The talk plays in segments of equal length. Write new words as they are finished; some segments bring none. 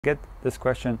Get this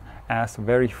question asked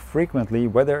very frequently,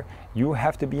 whether you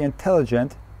have to be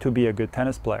intelligent to be a good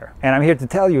tennis player. And I'm here to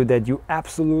tell you that you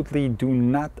absolutely do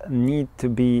not need to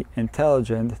be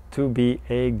intelligent to be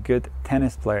a good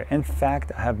tennis player. In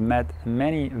fact, I have met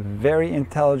many very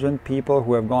intelligent people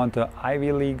who have gone to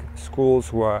Ivy League schools,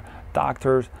 who are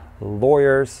doctors,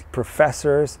 lawyers,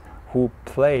 professors, who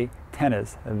play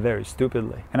tennis very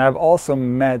stupidly. And I've also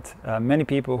met many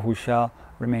people who shall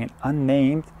remain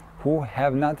unnamed, who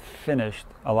have not finished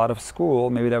a lot of school.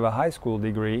 Maybe they have a high school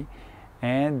degree,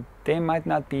 and they might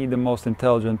not be the most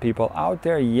intelligent people out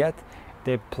there, yet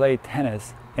they play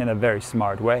tennis in a very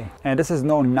smart way. And this is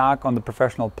no knock on the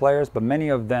professional players, but many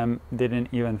of them didn't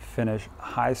even finish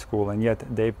high school, and yet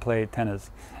they play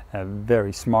tennis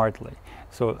very smartly.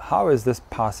 So how is this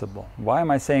possible? Why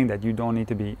am I saying that you don't need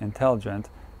to be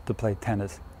intelligent to play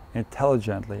tennis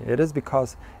intelligently? It is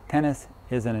because tennis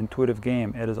is an intuitive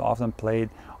game. It is often played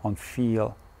on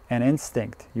feel and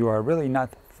instinct. You are really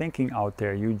not thinking out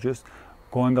there. You're just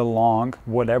going along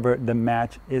whatever the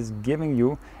match is giving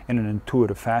you in an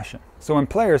intuitive fashion. So when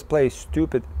players play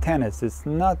stupid tennis, it's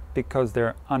not because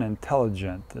they're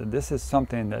unintelligent. This is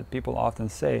something that people often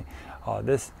say,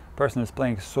 this person is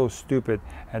playing so stupid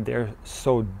and they're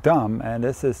so dumb, and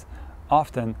this is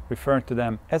often referring to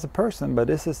them as a person, but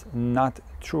this is not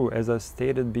true. As I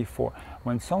stated before,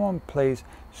 when someone plays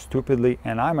stupidly,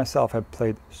 and I myself have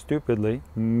played stupidly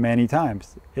many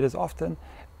times, it is often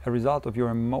a result of your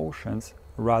emotions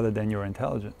rather than your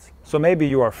intelligence. So maybe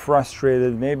you are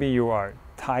frustrated, maybe you are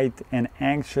tight and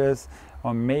anxious,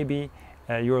 or maybe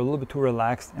you're a little bit too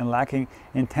relaxed and lacking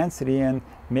intensity, and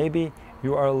maybe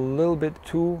you are a little bit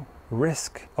too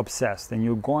risk obsessed and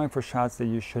you're going for shots that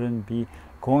you shouldn't be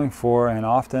going for. And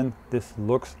often this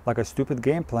looks like a stupid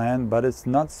game plan, but it's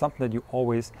not something that you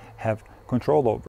always have control over.